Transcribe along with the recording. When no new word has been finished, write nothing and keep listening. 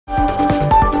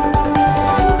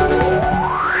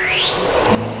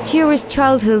Rotary's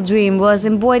childhood dream was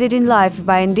embodied in life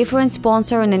by a different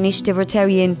sponsor and initiative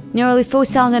Rotarian. Nearly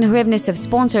 4,000 hryvnias of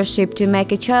sponsorship to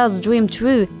make a child's dream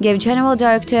true gave General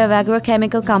Director of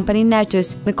agrochemical company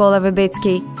Nertus, Mykola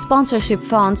Verbitsky. Sponsorship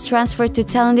funds transferred to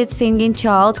talented singing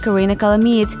child Karina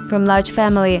Kalamidze from large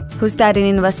family, who studied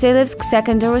in Vasilievsk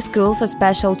Secondary School for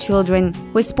Special Children.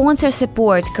 With sponsor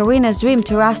support, Karina's dream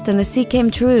to rust on the sea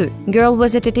came true. Girl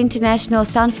was at an international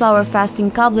sunflower fest in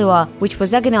Kabliva, which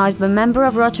was organized by member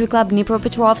of Rotary Club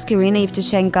Dnipropetrovsk Irina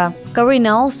Yevtushenko.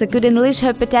 Karina also could unleash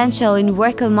her potential in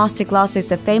vocal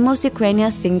masterclasses of famous Ukrainian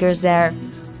singers there.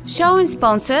 Show and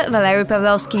sponsor Valery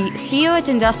Pavlovsky, CEO at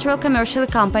industrial commercial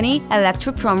company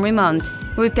Electroprom Remont.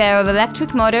 Repair of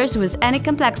electric motors with any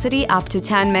complexity up to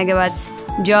 10 megawatts.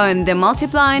 Join the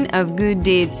multiplying of good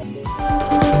deeds.